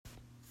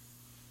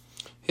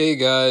Hey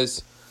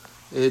guys,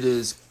 it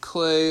is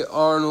Clay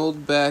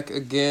Arnold back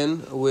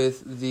again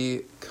with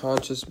the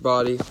Conscious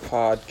Body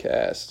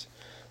Podcast.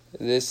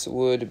 This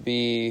would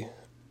be,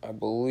 I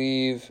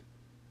believe,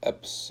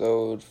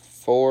 episode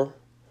 4.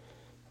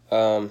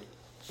 I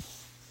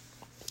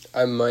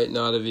might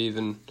not have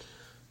even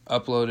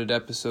uploaded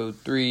episode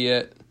 3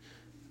 yet.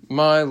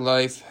 My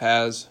life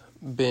has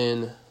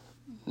been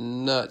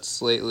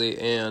nuts lately,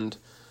 and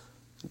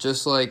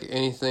just like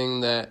anything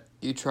that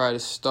you try to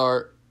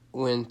start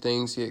when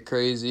things get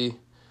crazy,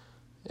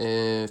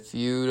 if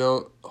you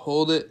don't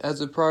hold it as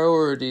a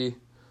priority,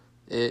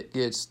 it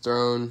gets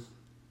thrown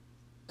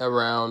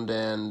around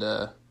and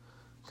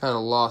kind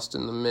of lost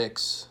in the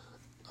mix.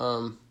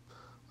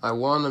 I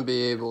want to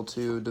be able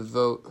to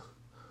devote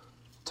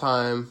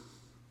time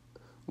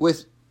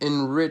with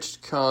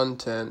enriched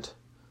content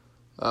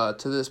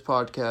to this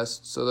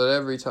podcast so that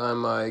every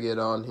time I get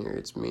on here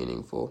it's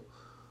meaningful.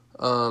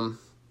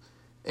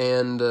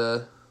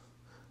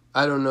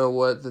 I don't know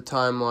what the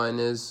timeline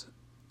is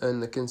and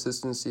the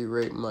consistency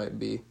rate might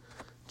be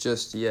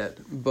just yet,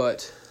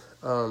 but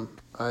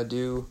I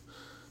do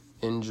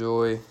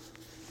enjoy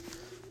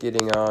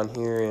getting on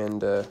here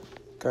and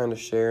kind of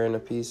sharing a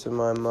piece of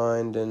my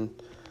mind and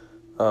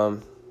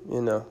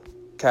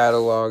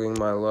cataloging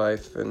my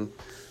life and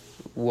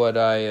what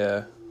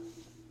I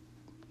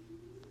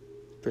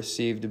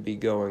perceive to be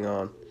going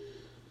on.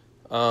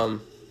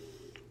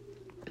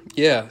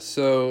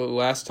 So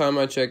last time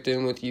I checked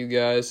in with you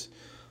guys,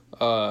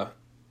 I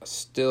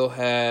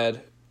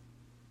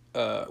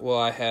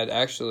had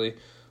actually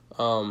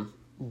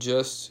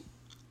just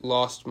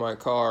lost my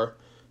car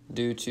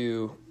due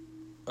to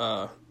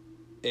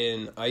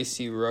an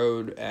icy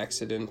road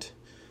accident.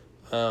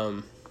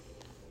 I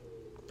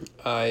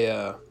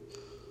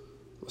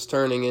was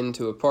turning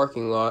into a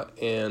parking lot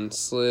and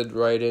slid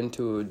right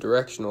into a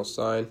directional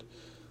sign,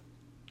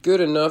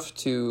 good enough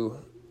to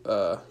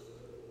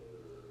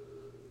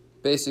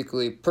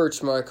basically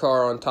perched my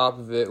car on top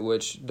of it,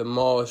 which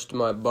demolished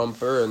my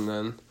bumper and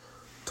then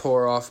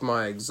tore off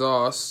my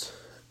exhaust.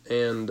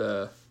 And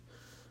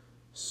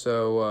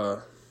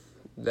so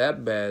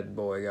that bad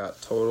boy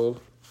got totaled.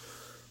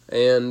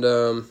 And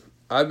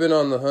I've been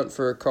on the hunt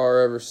for a car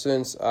ever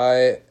since.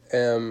 I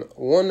am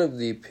one of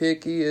the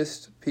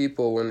pickiest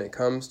people when it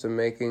comes to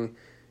making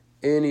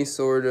any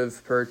sort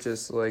of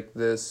purchase like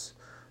this.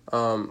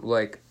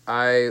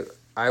 I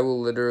will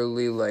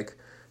literally,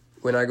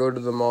 when I go to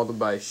the mall to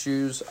buy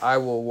shoes, I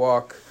will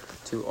walk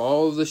to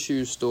all of the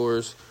shoe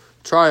stores,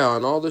 try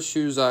on all the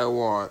shoes I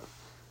want,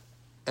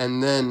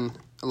 and then,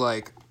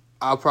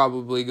 I'll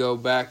probably go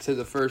back to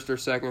the first or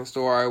second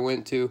store I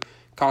went to,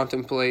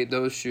 contemplate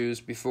those shoes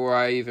before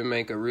I even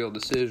make a real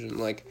decision.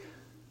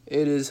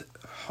 It is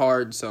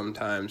hard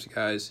sometimes,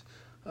 guys.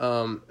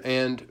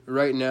 And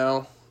right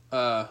now,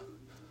 I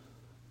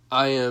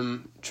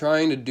am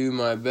trying to do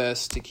my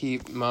best to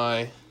keep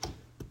my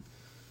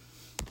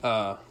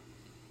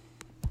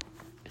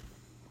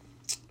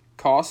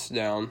costs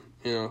down.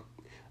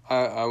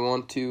 I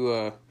want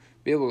to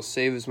be able to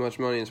save as much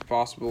money as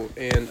possible,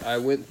 and I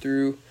went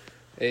through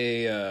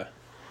a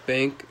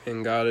bank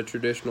and got a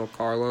traditional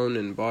car loan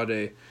and bought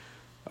a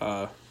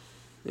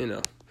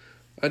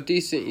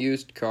decent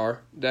used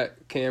car.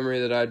 That Camry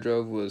that I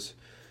drove was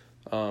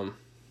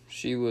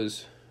she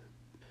was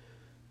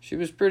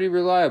pretty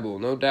reliable,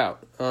 no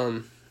doubt.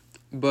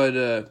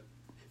 But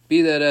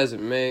be that as it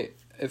may,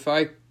 if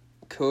I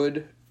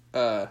could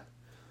buy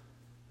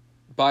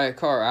a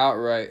car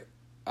outright,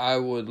 I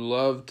would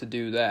love to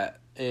do that.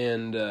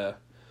 And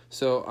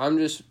so I'm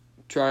just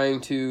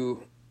trying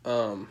to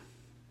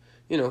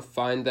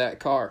find that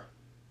car.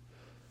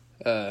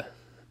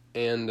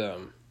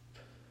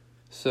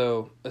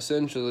 So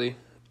essentially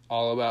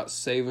all about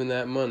saving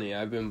that money.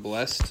 I've been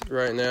blessed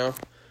right now,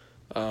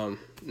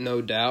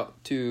 no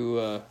doubt,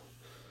 to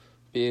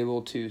be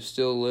able to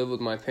still live with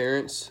my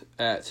parents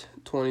at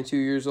 22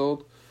 years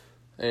old.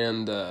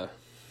 And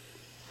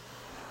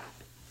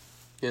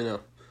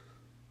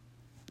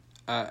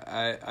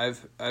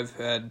I've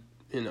had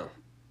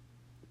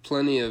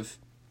plenty of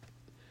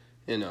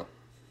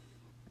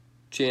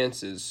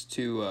chances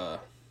to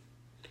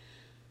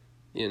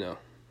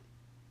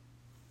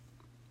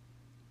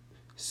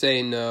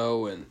say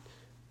no and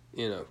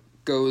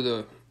go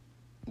the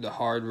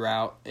hard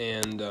route,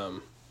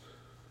 and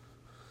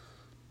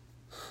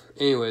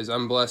anyways,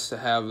 I'm blessed to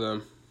have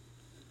them.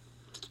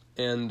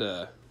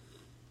 And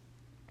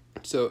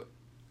so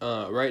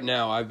right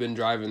now I've been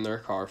driving their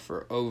car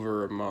for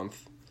over a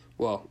month.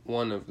 Well,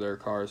 one of their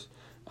cars.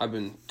 I've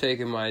been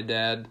taking my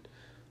dad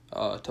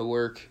to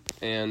work,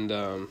 and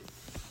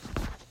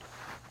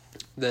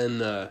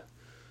then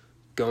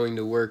going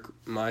to work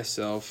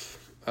myself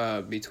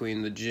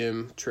between the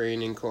gym,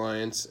 training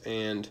clients,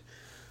 and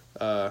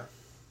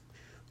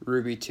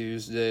Ruby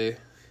Tuesday.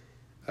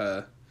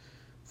 I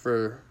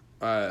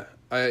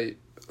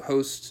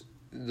host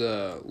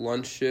the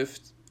lunch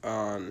shift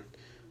on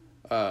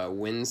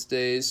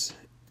Wednesdays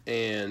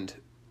and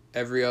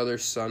every other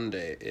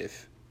Sunday,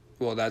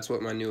 well, that's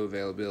what my new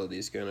availability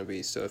is going to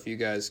be. So if you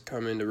guys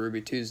come into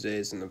Ruby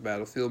Tuesdays in the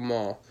Battlefield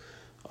Mall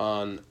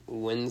on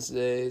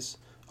Wednesdays,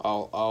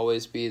 I'll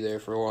always be there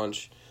for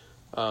lunch.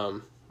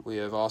 We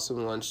have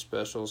awesome lunch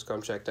specials.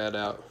 Come check that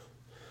out.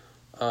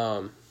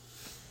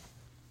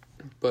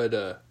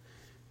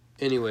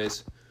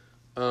 Anyways,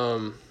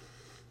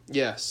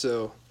 yeah,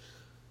 so,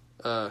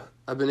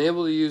 I've been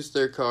able to use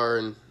their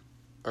car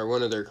or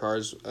one of their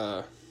cars,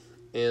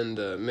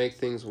 and make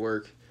things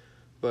work,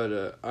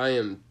 but I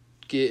am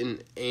getting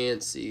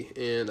antsy,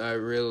 and I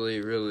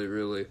really, really,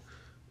 really,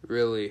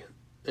 really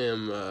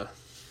am,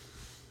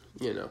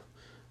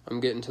 I'm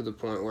getting to the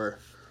point where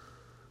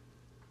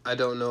I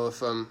don't know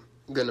if I'm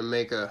gonna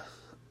make a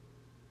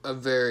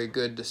very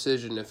good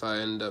decision if I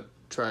end up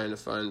trying to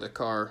find a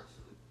car,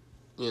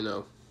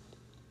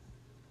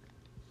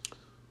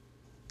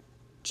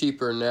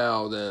 cheaper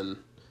now than,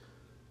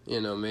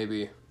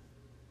 maybe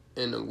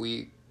in a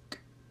week,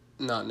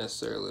 not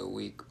necessarily a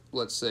week,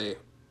 let's say,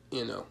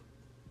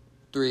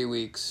 3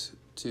 weeks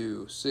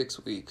to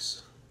 6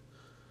 weeks,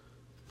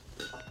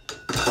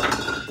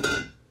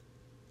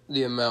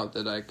 the amount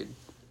that I could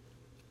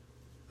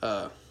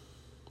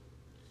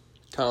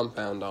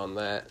compound on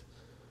that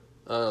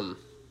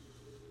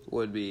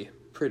would be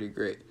pretty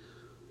great.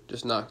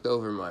 Just knocked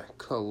over my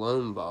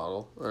cologne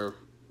bottle, or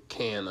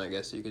can, I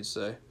guess you could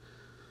say.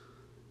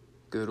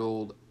 Good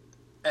old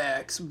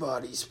Axe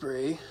body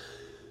spray.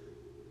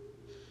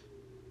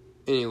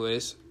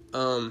 Anyways,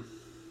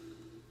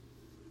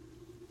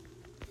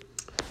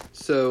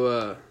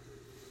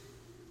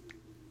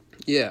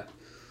 yeah.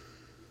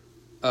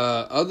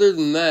 Other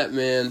than that,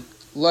 man,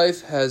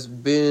 life has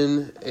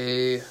been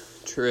a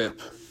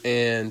trip.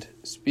 And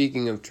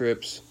speaking of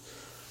trips,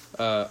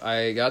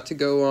 I got to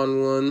go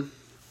on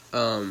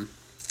one,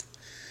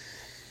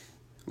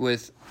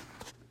 with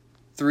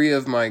 3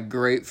 of my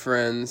great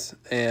friends,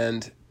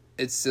 and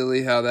it's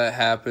silly how that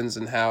happens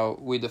and how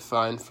we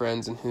define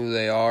friends and who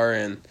they are,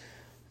 and,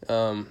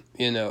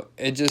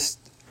 it just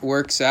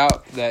works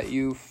out that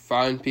you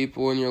find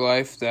people in your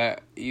life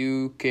that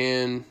you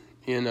can,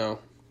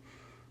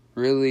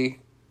 really,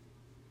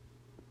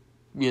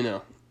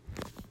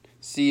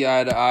 see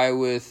eye to eye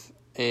with,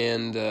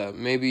 and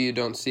maybe you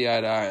don't see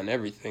eye to eye on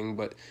everything,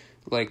 but,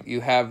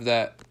 you have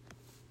that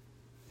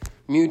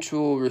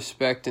mutual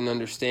respect and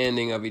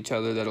understanding of each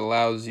other that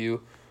allows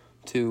you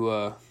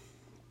to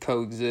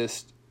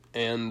coexist,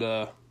 and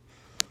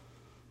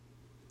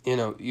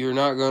you're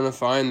not going to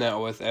find that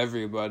with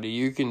everybody.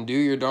 You can do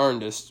your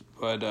darndest,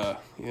 but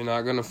you're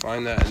not going to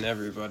find that in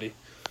everybody.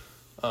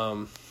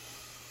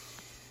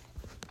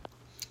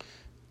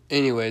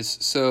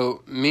 Anyways,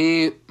 so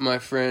me, my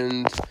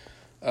friend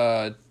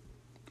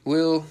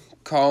Will,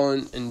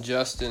 Colin, and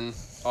Justin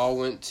all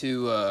went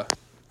to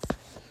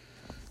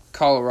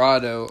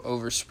Colorado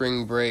over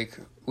spring break.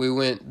 We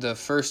went the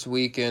first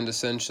weekend,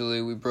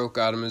 essentially. We broke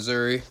out of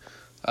Missouri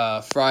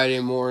Friday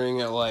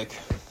morning at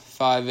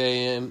 5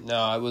 a.m.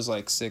 No, it was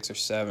 6 or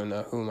 7.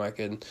 Who am I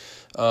kidding?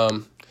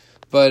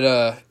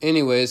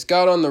 Anyways,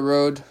 got on the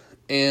road,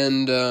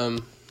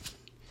 and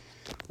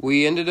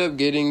we ended up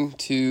getting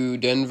to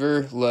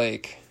Denver,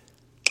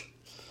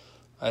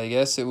 I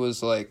guess it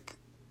was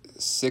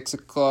 6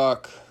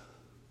 o'clock.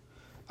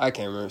 I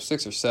can't remember,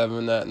 6 or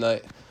 7 that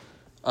night.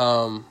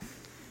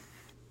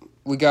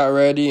 We got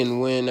ready and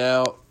went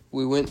out.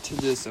 We went to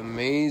this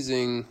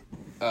amazing,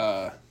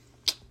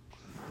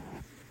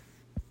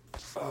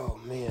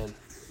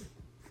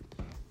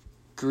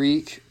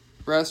 Greek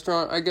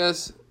restaurant, I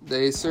guess.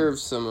 They served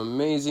some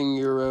amazing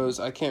gyros.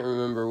 I can't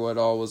remember what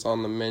all was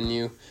on the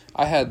menu.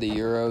 I had the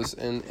gyros,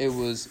 and it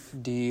was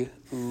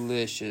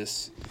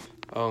delicious.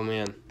 Oh,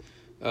 man.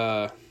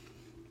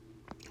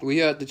 We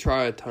had to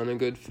try a ton of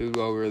good food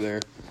while we were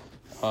there.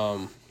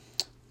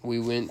 We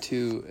went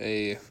to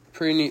a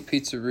pretty neat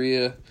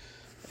pizzeria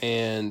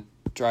and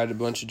tried a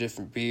bunch of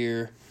different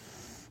beer.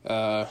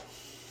 We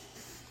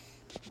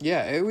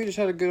just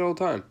had a good old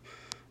time.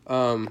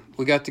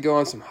 We got to go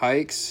on some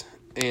hikes,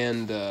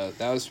 and that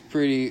was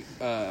pretty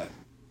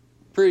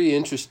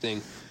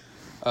interesting.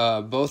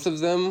 Both of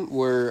them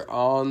were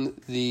on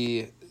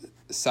the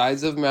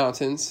sides of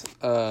mountains.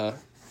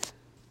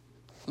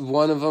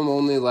 One of them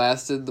only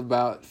lasted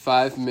about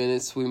 5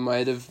 minutes. We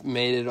might have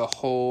made it a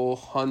whole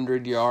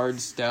 100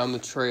 yards down the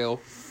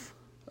trail,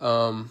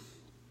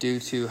 due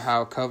to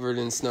how covered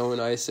in snow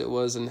and ice it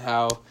was, and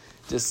how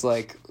just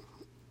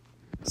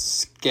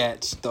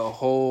sketched the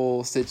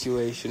whole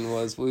situation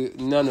was.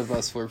 None of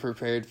us were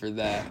prepared for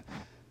that.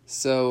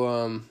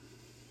 So,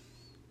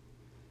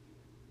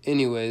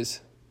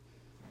 anyways,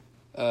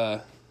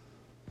 we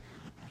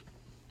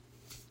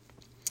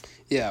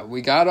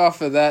got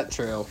off of that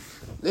trail.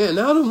 Man,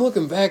 now that I'm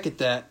looking back at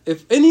that,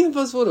 if any of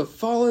us would have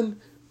fallen,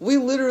 we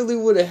literally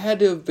would have had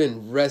to have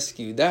been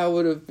rescued. That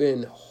would have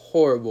been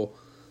horrible.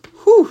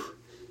 Whew.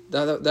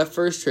 That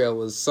first trail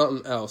was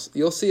something else.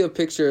 You'll see a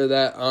picture of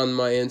that on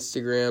my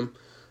Instagram.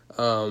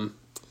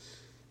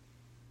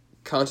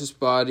 Conscious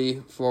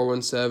Body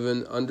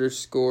 417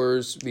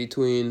 underscores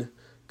between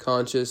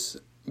conscious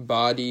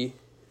body,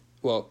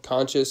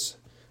 conscious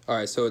All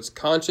right, so it's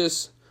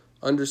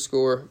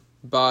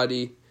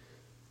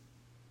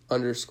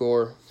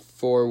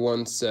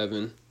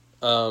conscious_body_417.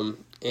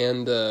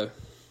 And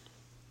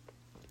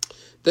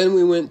then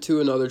we went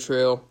to another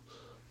trail,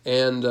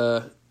 and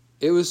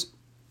it was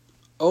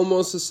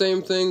almost the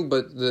same thing,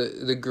 but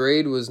the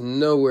grade was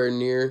nowhere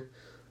near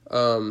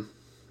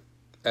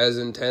as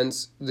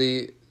intense.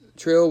 The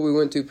trail we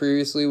went to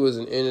previously was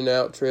an in and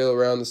out trail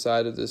around the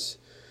side of this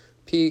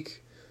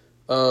peak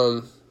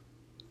that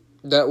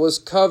was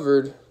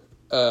covered,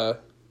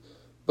 but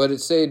it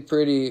stayed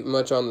pretty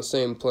much on the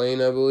same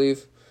plane, I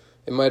believe.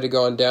 It might have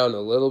gone down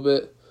a little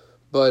bit,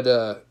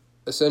 but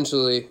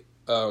essentially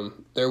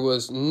there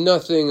was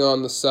nothing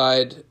on the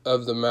side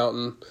of the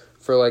mountain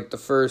for like the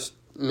first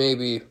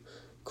maybe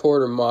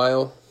quarter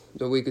mile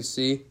that we could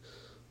see,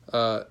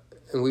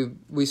 and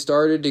we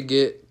started to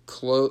get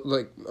close,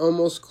 like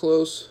almost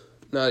close,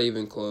 not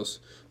even close.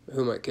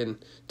 Who am I kidding?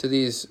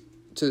 To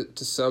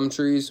some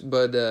trees,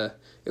 but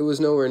it was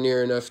nowhere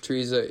near enough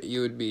trees that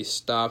you would be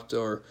stopped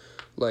or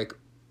like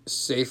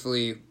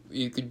safely.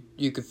 You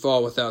could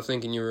fall without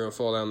thinking you were gonna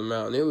fall down the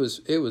mountain.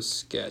 It was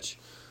sketch.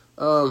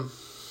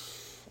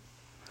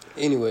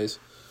 Anyways,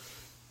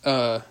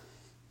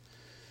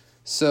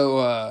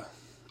 so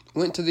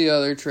went to the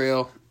other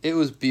trail. It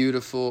was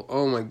beautiful.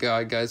 Oh my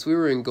God, guys, we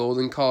were in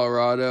Golden,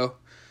 Colorado,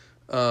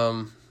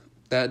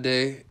 that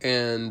day,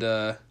 and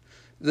the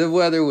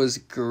weather was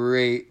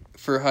great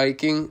for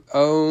hiking.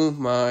 Oh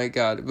my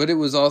God, but it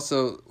was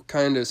also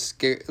kind of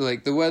scary.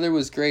 Like, the weather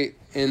was great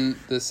in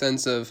the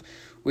sense of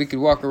we could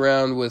walk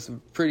around with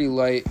pretty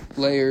light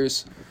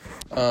layers,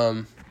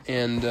 and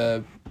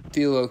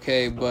feel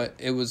okay, but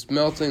it was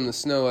melting the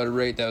snow at a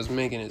rate that was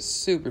making it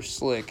super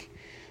slick.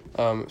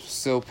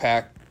 Still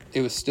packed.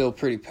 It was still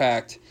pretty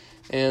packed,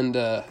 and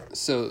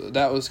so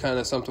that was kind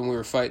of something we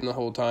were fighting the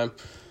whole time.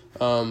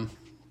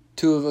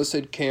 Two of us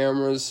had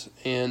cameras,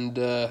 and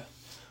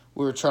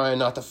we were trying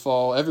not to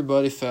fall.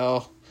 Everybody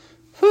fell.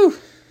 Whew!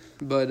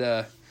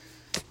 But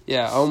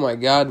yeah, oh my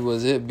God,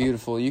 was it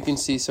beautiful. You can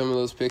see some of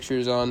those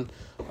pictures on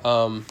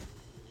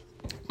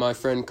my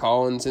friend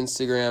Colin's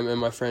Instagram and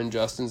my friend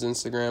Justin's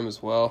Instagram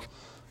as well.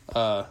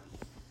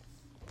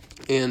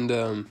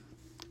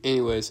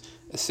 Anyways,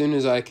 as soon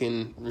as I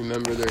can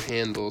remember their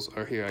handles,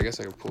 or here, I guess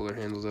I can pull their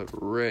handles up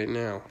right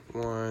now.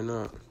 Why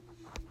not?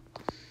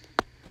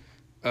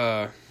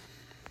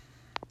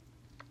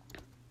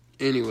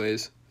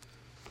 Anyways,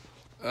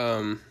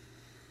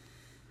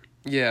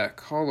 yeah,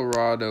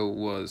 Colorado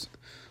was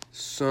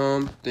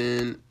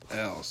something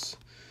else.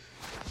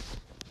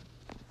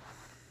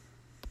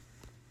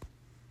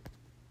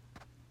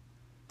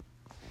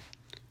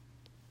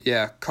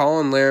 Yeah,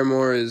 Colin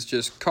Larimore is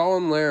just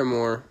Colin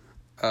Larimore.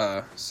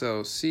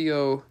 So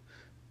COLLINLARIMORE.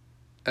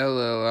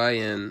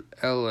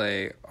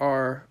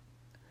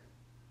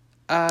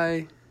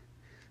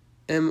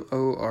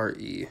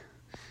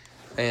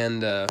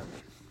 And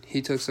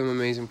he took some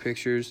amazing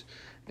pictures.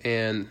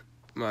 And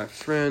my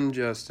friend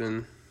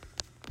Justin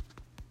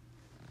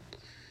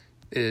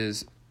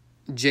is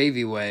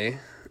Javyway.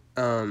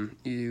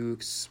 You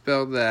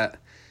spell that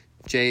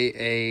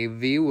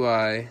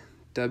JAVYWAY,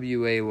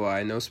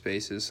 no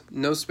spaces.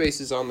 No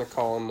spaces on the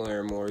Colin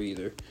Larimore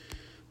either.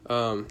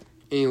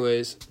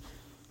 Anyways,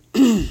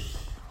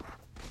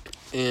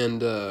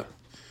 and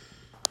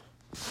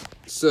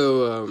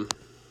so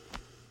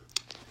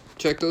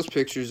check those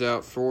pictures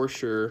out for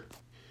sure.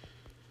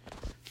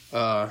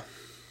 On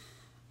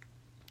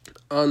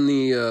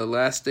the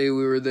last day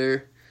we were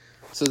there,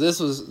 so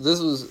this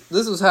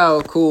was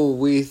how cool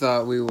we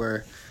thought we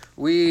were.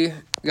 We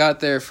got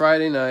there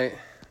Friday night,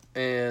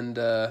 and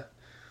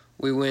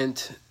we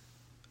went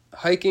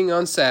hiking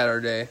on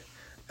Saturday,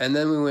 and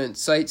then we went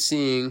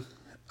sightseeing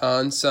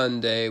on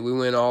Sunday. We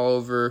went all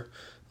over,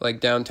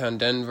 like, downtown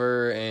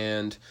Denver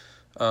and,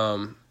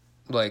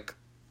 like,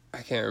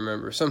 I can't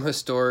remember, some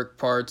historic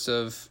parts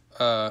of,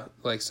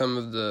 like, some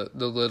of the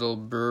little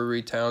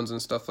brewery towns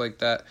and stuff like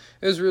that.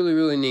 It was really,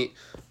 really neat.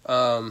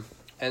 And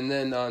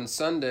then on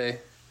Sunday,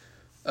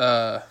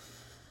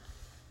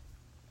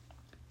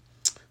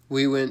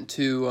 we went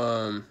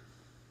to,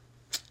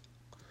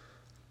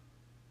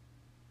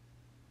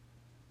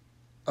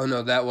 oh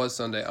no, that was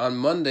Sunday. On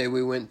Monday,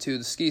 we went to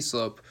the ski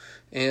slope,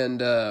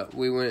 and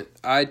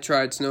I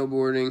tried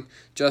snowboarding,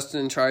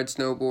 Justin tried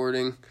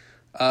snowboarding,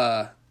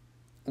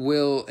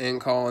 Will and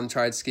Colin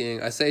tried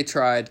skiing. I say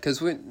tried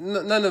because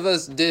none of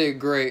us did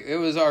great. It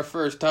was our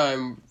first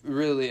time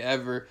really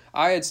ever.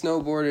 I had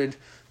snowboarded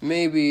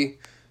maybe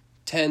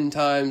 10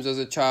 times as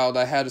a child.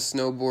 I had a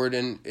snowboard,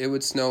 and it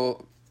would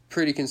snow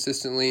pretty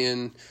consistently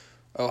in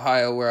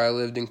Ohio, where I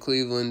lived in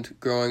Cleveland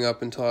growing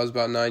up until I was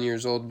about 9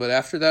 years old. But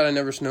after that, I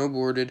never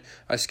snowboarded.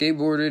 I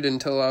skateboarded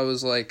until I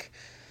was like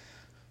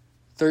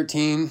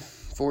 13,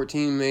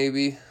 14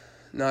 maybe.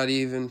 Not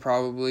even,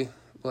 probably.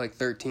 Like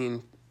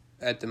 13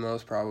 at the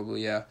most,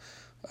 probably, yeah.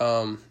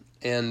 So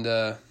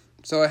I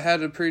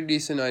had a pretty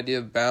decent idea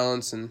of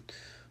balance, and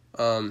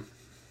I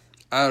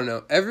don't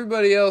know.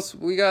 Everybody else,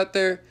 we got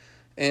there,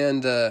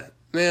 and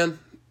man,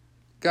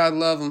 God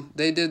love them.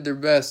 They did their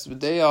best, but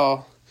they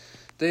all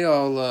they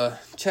all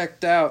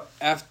checked out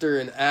after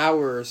an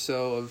hour or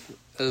so of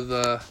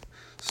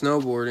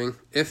snowboarding,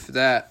 if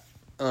that.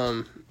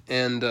 And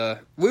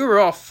we were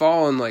all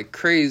falling like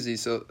crazy,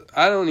 so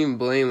I don't even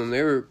blame them.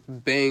 They were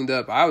banged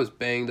up. I was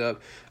banged up.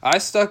 I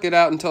stuck it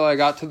out until I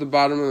got to the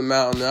bottom of the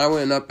mountain, and I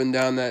went up and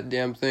down that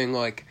damn thing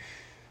like,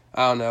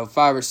 I don't know,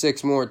 5 or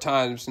 6 more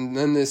times, and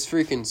then this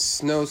freaking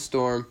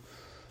snowstorm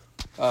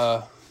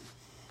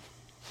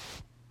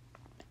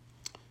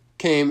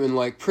came and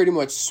like pretty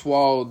much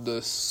swallowed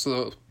the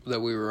slope that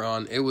we were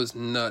on. It was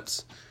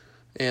nuts.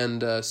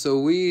 And so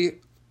we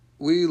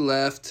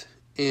left,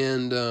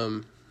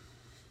 and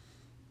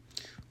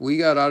we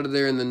got out of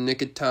there in the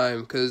nick of time,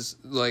 because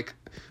like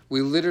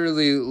we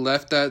literally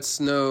left that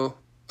snow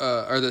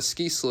or the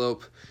ski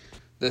slope.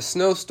 The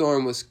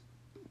snowstorm was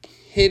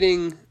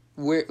hitting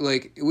where,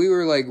 like, we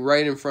were like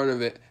right in front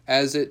of it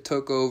as it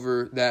took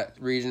over that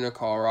region of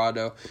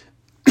Colorado.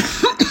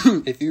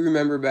 If you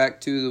remember back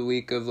to the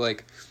week of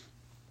like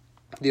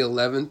the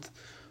 11th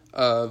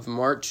of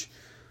March,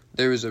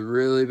 there was a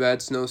really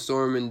bad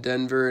snowstorm in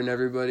Denver and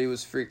everybody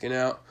was freaking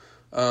out.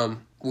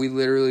 We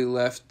literally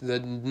left the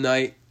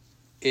night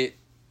it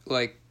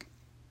like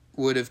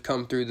would have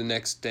come through the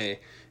next day.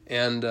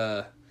 And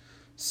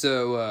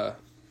so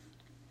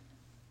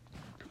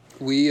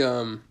we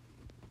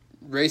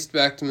raced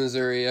back to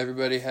Missouri.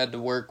 Everybody had to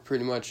work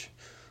pretty much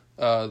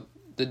the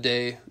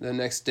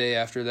next day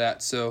after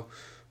that. So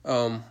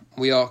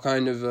we all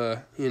kind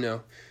of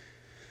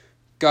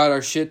got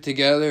our shit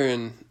together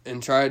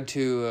and tried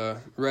to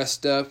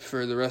rest up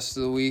for the rest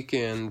of the week,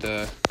 and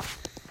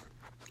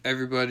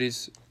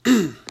everybody's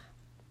been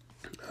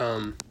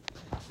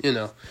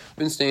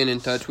staying in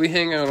touch. We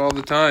hang out all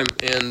the time,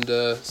 and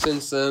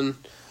since then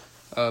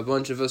a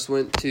bunch of us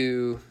went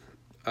to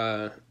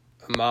a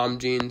Mom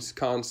Jeans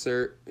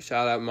concert.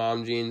 Shout out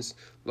Mom Jeans,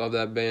 love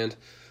that band.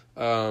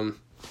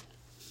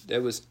 It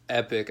was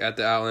epic at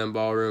the Outland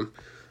Ballroom.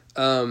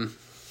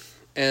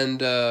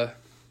 And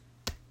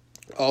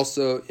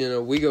also,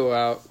 we go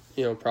out,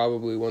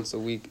 probably once a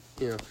week,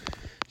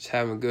 just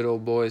having a good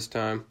old boys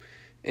time.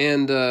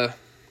 And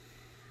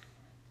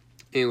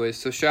anyways,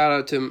 so shout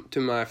out to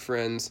my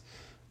friends.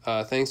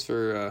 Thanks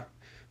for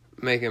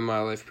making my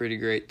life pretty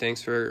great.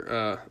 Thanks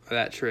for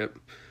that trip.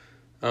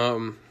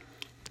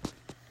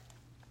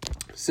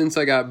 Since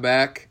I got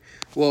back,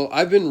 well,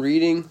 I've been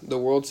reading The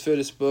World's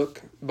Fittest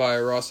Book by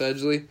Ross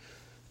Edgley.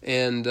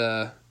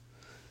 And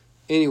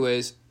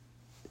anyways,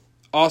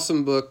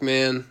 awesome book,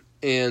 man.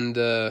 And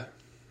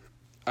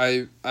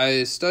I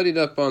studied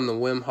up on the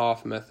Wim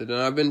Hof method, and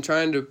I've been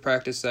trying to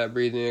practice that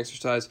breathing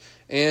exercise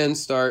and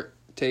start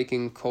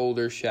taking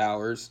colder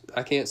showers.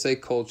 I can't say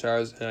cold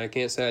showers, and I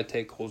can't say I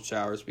take cold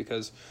showers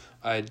because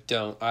I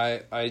don't.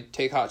 I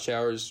take hot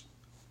showers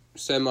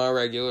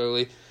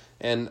semi-regularly,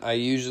 and I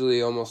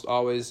usually almost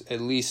always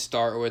at least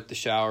start with the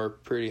shower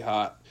pretty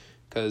hot,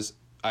 because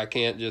I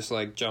can't just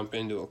like jump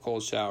into a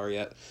cold shower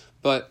yet.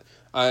 But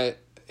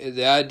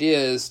the idea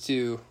is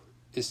to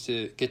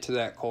get to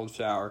that cold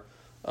shower.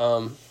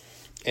 And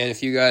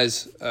if you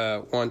guys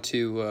want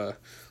to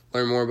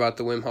learn more about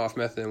the Wim Hof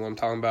method and what I'm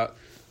talking about,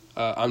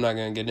 I'm not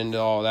going to get into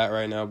all that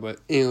right now. But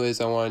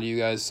anyways, I wanted you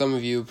guys, some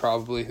of you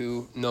probably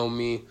who know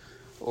me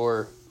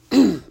or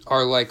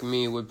are like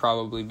me would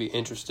probably be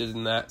interested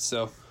in that.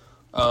 So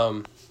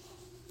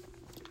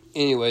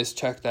anyways,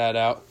 check that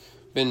out.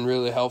 Been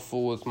really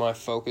helpful with my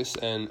focus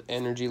and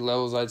energy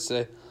levels, I'd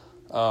say.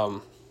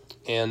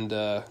 And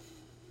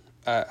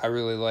I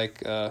really like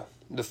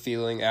the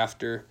feeling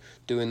after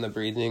doing the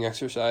breathing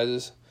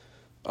exercises.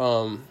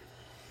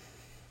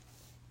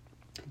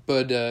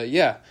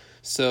 Yeah,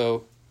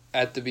 so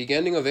at the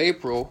beginning of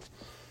April,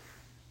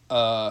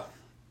 my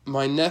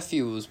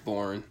nephew was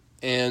born.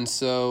 And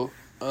so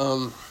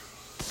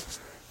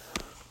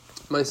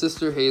my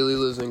sister Haley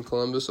lives in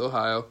Columbus,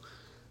 Ohio,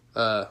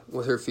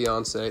 with her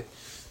fiance.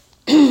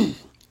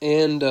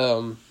 And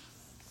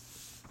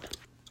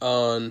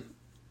on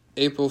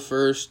April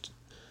 1st,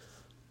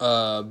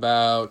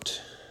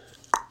 about,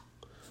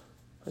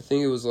 I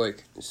think it was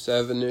like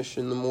 7-ish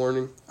in the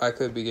morning. I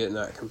could be getting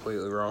that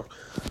completely wrong.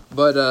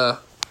 But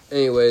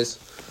anyways,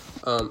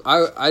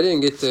 I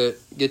didn't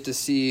get to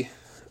see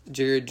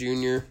Jared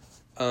Jr.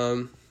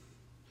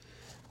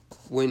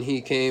 When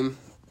he came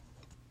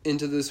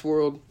into this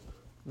world,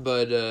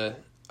 but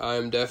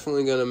I'm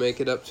definitely gonna make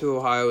it up to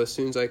Ohio as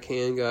soon as I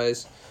can,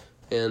 guys,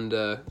 and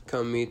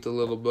come meet the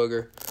little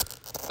booger.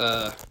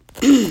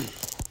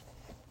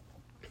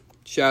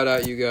 Shout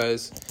out you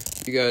guys.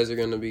 You guys are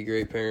gonna be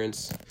great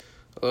parents.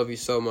 I love you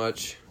so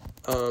much.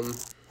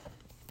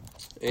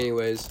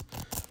 Anyways,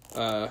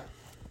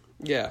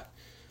 yeah.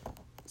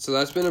 So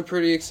that's been a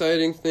pretty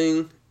exciting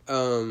thing.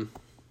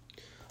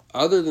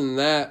 Other than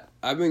that,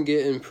 I've been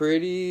getting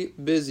pretty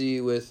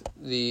busy with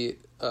the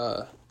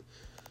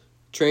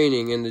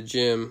training in the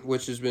gym,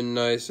 which has been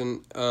nice.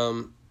 And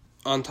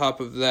on top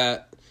of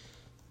that,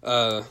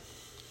 well,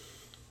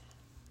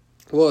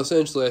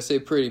 essentially, I say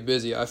pretty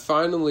busy. I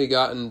finally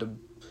got into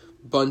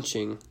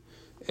bunching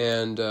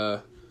and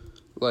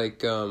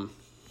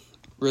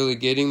really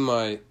getting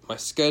my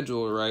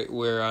schedule right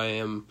where I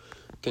am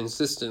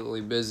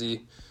consistently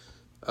busy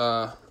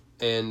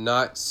and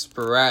not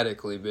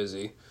sporadically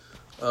busy.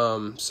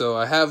 So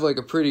I have like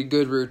a pretty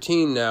good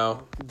routine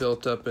now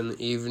built up in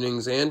the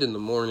evenings and in the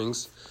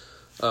mornings.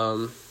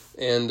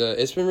 And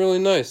it's been really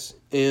nice.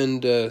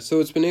 And so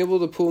it's been able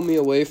to pull me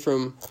away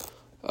from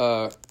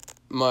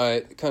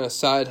my kind of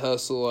side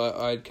hustle,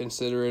 I'd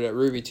consider it, at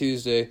Ruby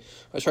Tuesday.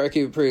 I try to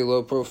keep a pretty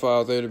low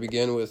profile there to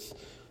begin with.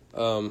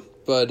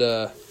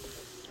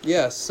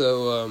 Yeah,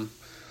 so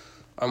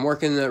I'm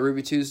working at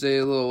Ruby Tuesday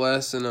a little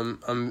less, and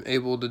I'm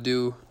able to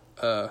do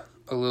a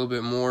little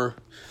bit more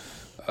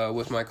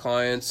with my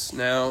clients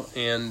now,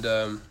 and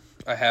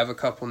I have a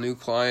couple new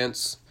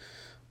clients,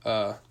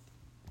 so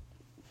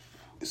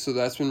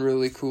that's been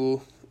really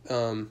cool.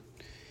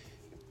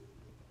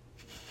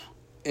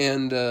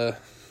 And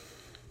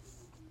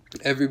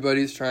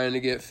everybody's trying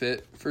to get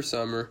fit for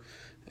summer,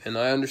 and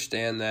I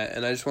understand that,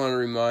 and I just want to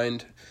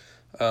remind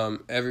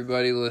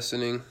everybody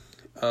listening,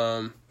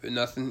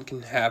 nothing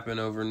can happen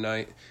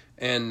overnight,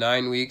 and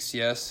 9 weeks,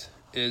 yes,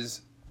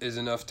 is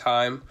enough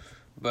time,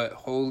 but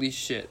holy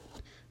shit,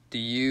 do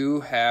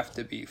you have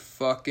to be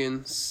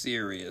fucking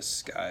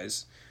serious,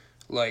 guys.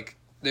 Like,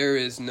 there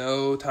is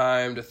no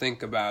time to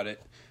think about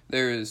it.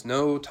 There is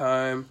no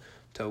time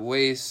to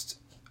waste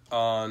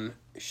on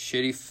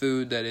shitty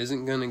food that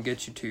isn't gonna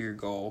get you to your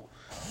goal.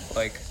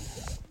 Like,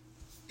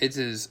 it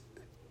is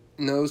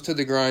nose to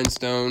the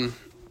grindstone.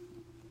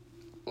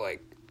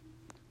 Like,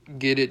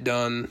 get it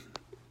done.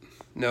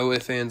 No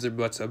ifs, ands, or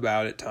buts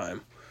about it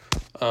time.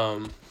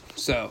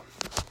 So,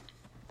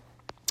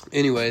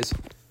 anyways,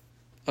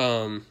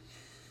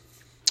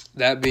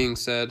 that being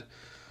said,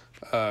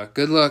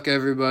 good luck,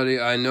 everybody.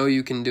 I know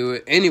you can do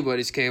it.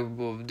 Anybody's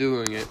capable of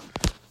doing it.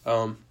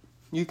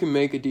 You can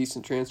make a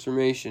decent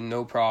transformation,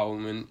 no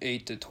problem, in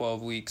 8 to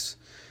 12 weeks,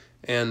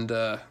 and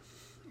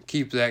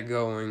keep that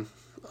going.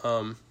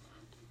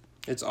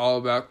 It's all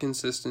about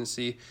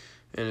consistency,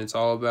 and it's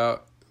all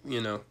about,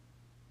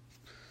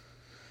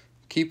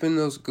 keeping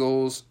those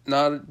goals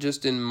not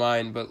just in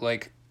mind, but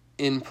like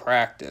in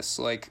practice.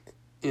 Like,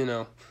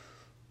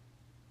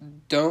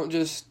 don't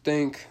just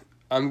think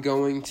I'm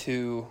going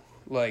to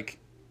like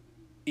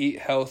eat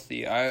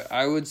healthy.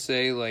 I would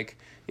say, like,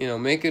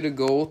 make it a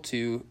goal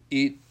to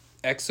eat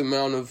X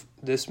amount of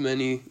this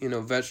many,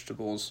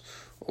 vegetables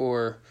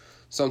or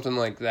something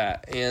like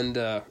that. And,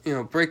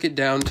 break it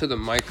down to the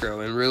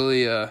micro and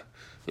really,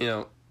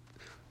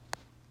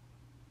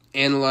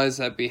 analyze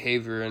that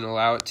behavior and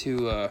allow it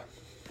to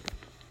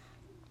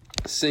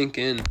sink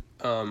in,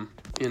 and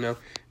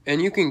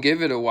you can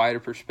give it a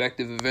wider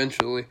perspective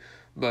eventually,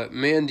 but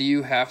man, do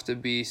you have to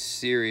be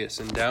serious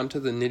and down to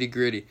the nitty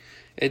gritty.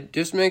 It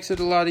just makes it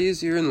a lot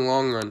easier in the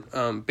long run.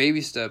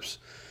 Baby steps,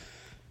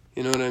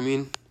 you know what I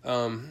mean?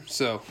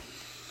 So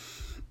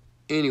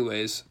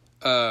anyways,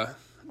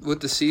 with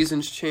the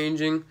seasons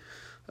changing,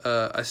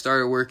 I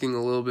started working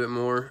a little bit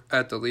more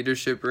at the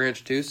leadership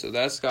branch too, so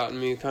that's gotten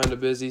me kind of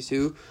busy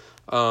too.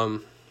 I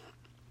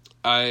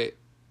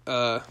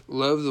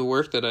love the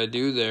work that I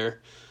do there,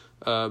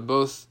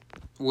 both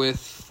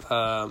with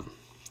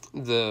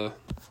the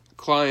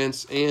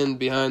clients and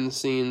behind the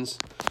scenes.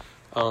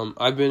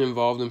 I've been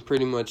involved in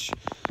pretty much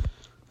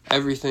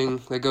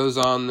everything that goes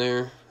on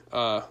there,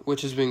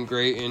 which has been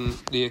great in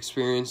the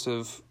experience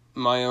of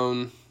my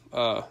own,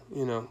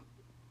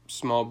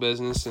 small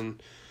business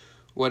and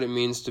what it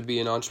means to be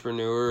an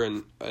entrepreneur,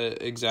 and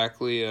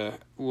exactly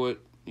what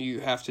you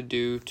have to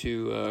do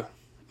to,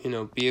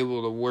 be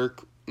able to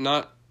work.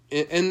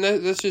 And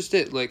that's just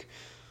it. Like,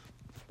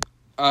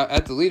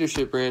 at the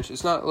leadership branch,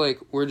 it's not like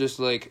we're just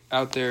like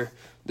out there,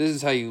 this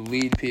is how you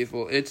lead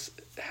people. It's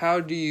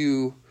how do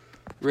you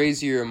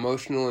raise your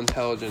emotional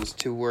intelligence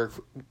to work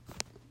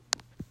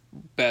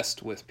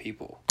best with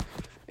people.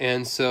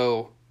 And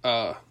so,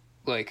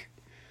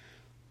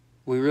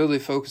 we really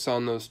focus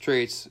on those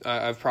traits.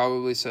 I've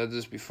probably said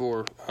this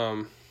before,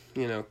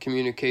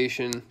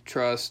 communication,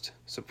 trust,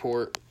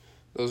 support.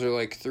 Those are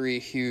like 3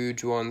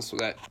 huge ones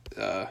that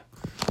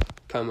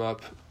come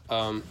up.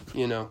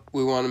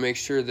 We want to make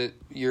sure that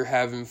you're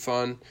having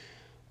fun,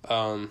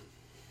 and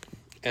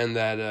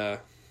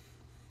that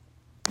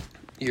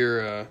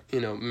you're,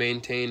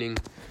 maintaining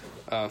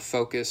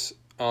focus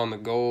on the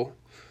goal.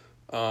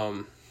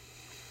 All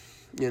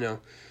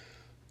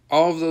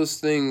of those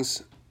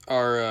things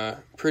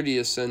are pretty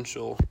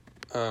essential,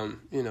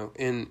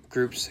 in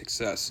group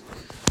success.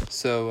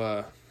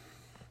 So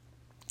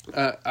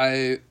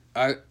I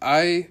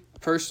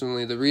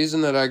personally, the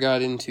reason that I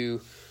got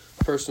into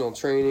personal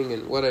training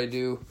and what I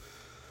do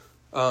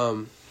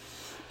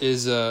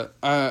is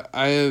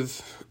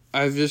I've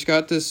just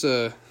got this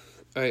I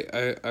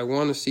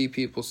want to see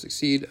people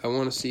succeed. I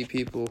want to see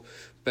people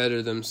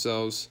better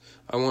themselves.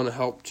 I want to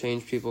help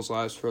change people's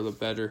lives for the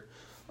better.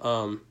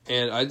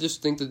 And I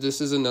just think that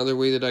this is another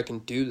way that I can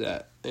do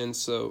that. And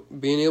so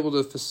being able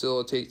to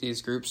facilitate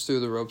these groups through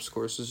the ropes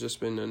course has just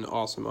been an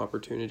awesome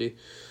opportunity.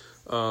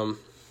 I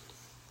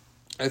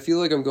feel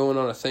like I'm going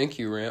on a thank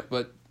you rant,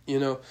 but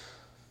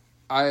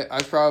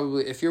I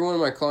probably, if you're one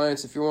of my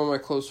clients, if you're one of my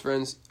close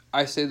friends,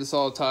 I say this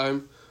all the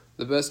time.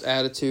 The best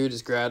attitude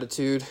is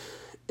gratitude.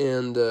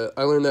 And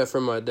I learned that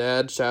from my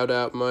dad. Shout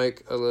out,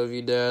 Mike. I love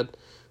you, Dad.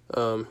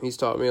 He's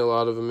taught me a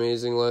lot of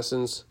amazing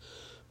lessons.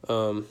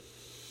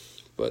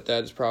 But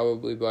that is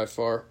probably by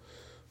far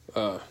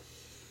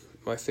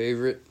my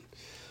favorite.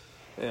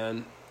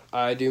 And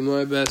I do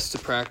my best to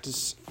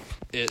practice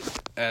it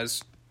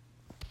as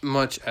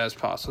much as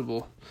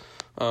possible.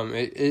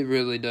 It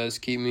really does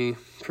keep me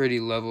pretty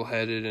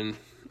level-headed and,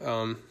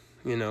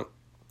 you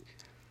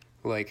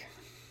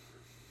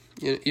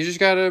just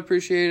gotta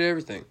appreciate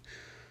everything.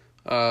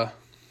 And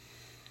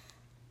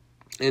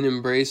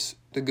embrace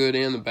the good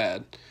and the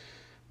bad.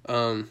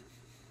 And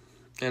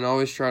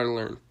always try to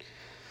learn.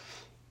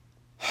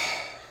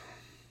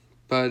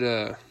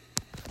 But,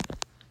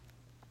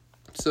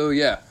 so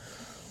yeah.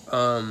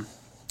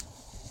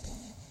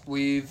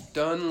 We've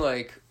done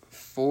like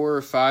 4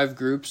 or 5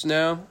 groups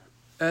now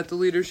at the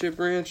Leadership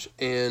Ranch,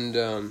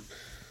 and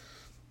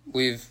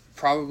we've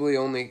probably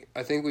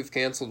I think we've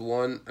canceled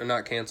one, or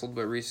not canceled,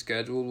 but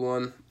rescheduled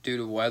one due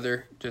to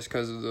weather, just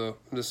because of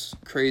this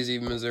crazy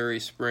Missouri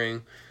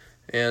spring.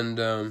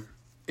 And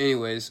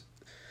anyways,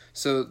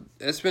 so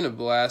it's been a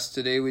blast.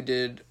 Today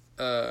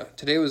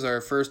was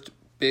our first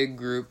big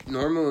group.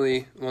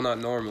 I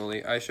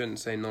shouldn't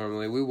say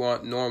normally. We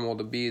want normal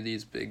to be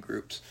these big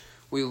groups.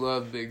 We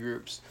love big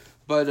groups.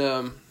 But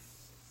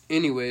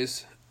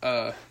anyways,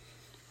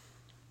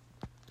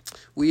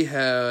 we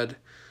had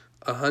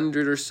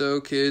 100 or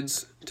so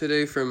kids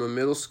today from a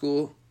middle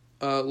school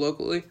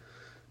locally,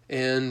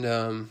 and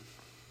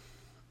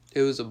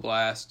it was a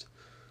blast.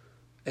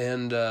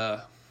 And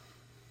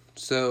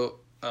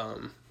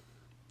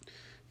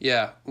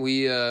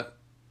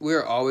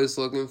we're always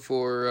looking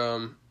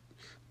for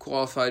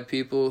qualified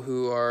people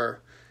who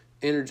are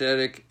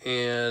energetic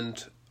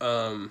and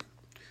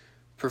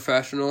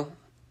professional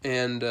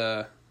and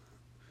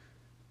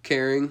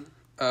caring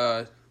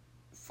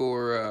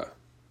for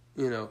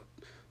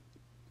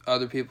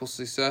other people's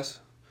success.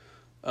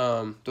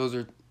 Those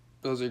are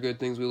good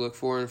things we look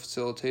for in a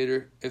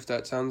facilitator. If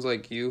that sounds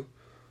like you,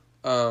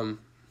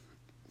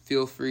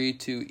 feel free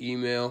to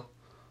email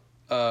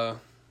your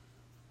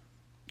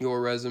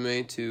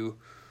resume to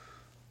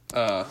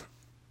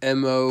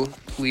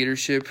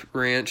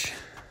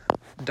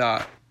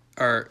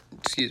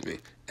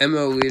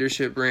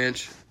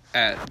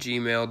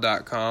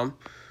moleadershipranch@gmail.com.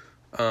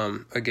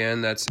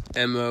 Again, that's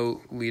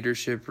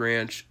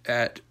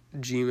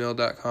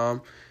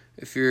moleadershipranch@gmail.com.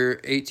 If you're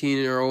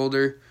 18 or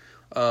older,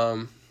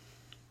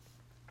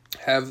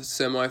 have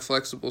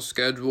semi-flexible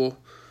schedule,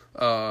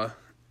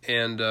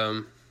 and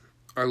are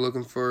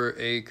looking for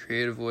a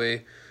creative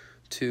way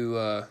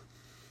to,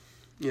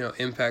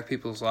 impact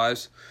people's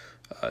lives,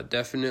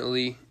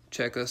 definitely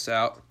check us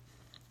out.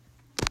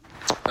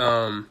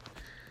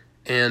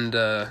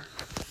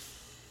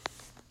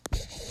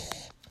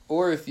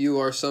 Or if you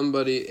are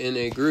somebody in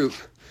a group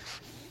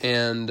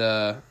and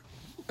a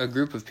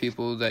group of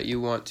people that you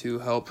want to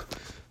help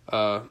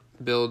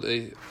build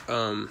a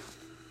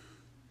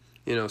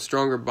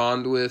stronger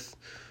bond with,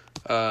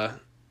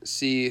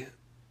 see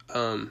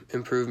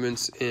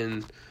improvements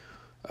in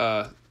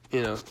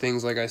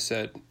things like I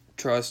said,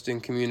 trust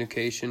and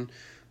communication,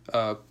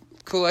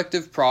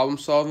 collective problem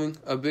solving,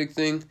 a big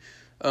thing.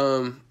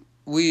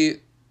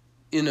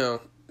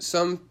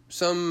 Some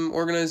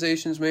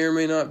organizations may or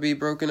may not be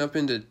broken up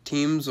into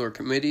teams or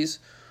committees,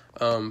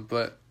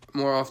 but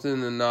more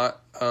often than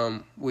not,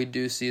 we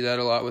do see that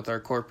a lot with our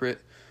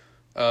corporate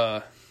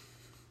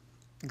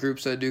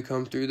groups that do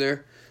come through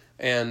there.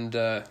 And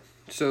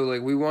so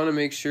we want to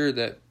make sure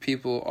that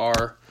people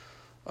are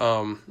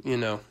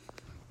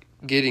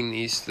getting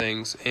these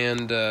things,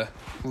 and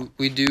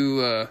we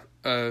do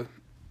a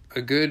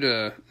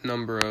good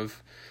number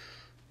of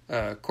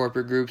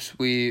corporate groups.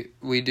 We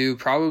do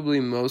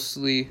probably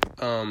mostly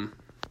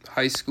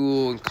high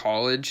school and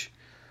college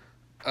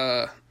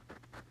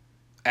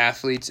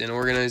athletes and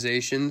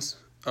organizations,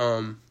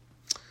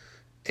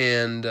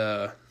 and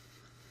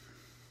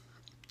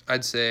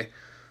I'd say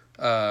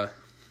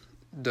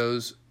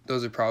those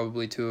are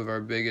probably 2 of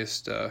our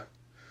biggest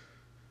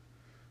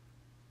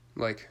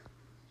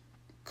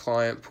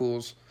client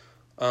pools.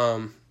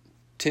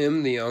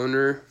 Tim, the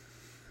owner,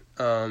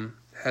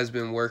 has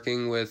been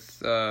working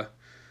with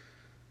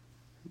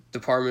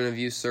Department of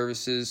Youth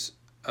Services,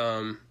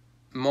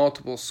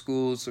 multiple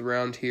schools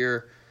around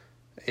here,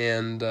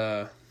 and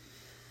a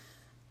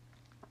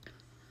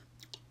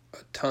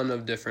ton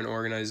of different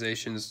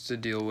organizations to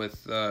deal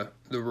with the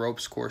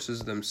ropes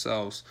courses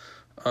themselves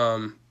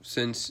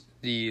since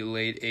the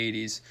late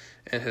 80s,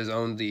 and has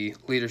owned the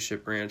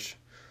Leadership Ranch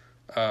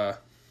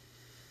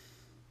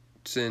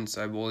since,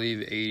 I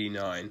believe,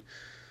 89.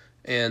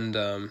 And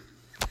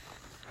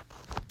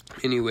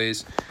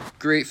anyways,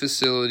 great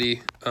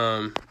facility.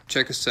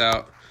 Check us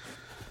out.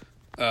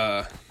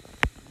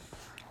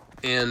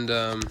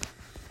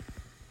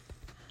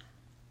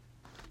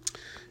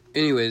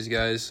 Anyways,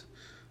 guys,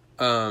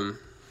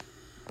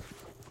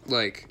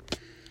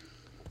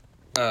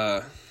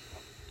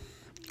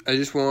 I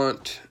just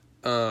want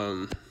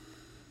to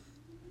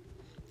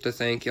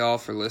thank y'all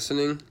for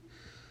listening.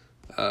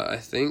 I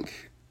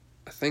think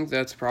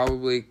that's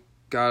probably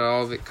got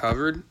all of it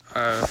covered.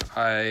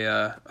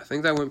 I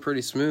think that went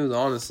pretty smooth,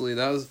 honestly.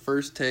 That was the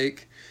first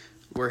take.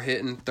 We're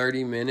hitting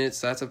 30 minutes.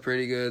 That's a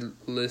pretty good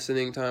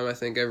listening time. I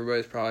think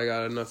everybody's probably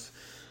got enough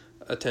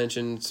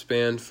attention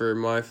span for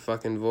my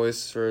fucking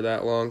voice for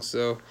that long.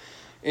 So,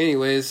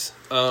 anyways,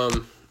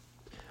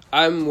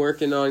 I'm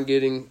working on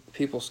getting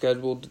people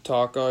scheduled to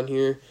talk on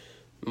here.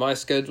 My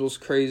schedule's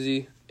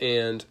crazy,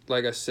 and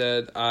like I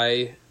said,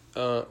 my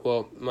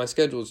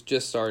schedule's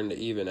just starting to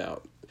even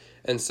out,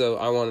 and so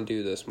I want to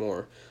do this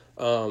more.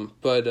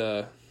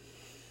 But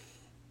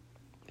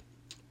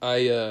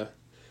I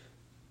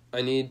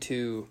need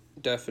to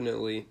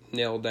definitely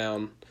nail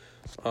down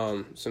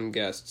some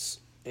guests,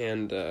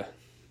 and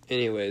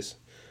anyways,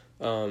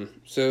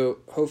 so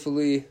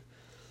hopefully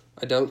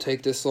I don't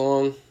take this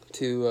long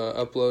to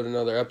upload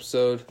another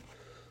episode.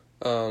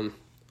 I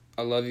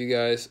love you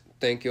guys.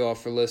 Thank you all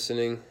for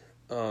listening.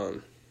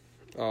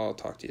 I'll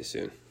talk to you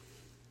soon.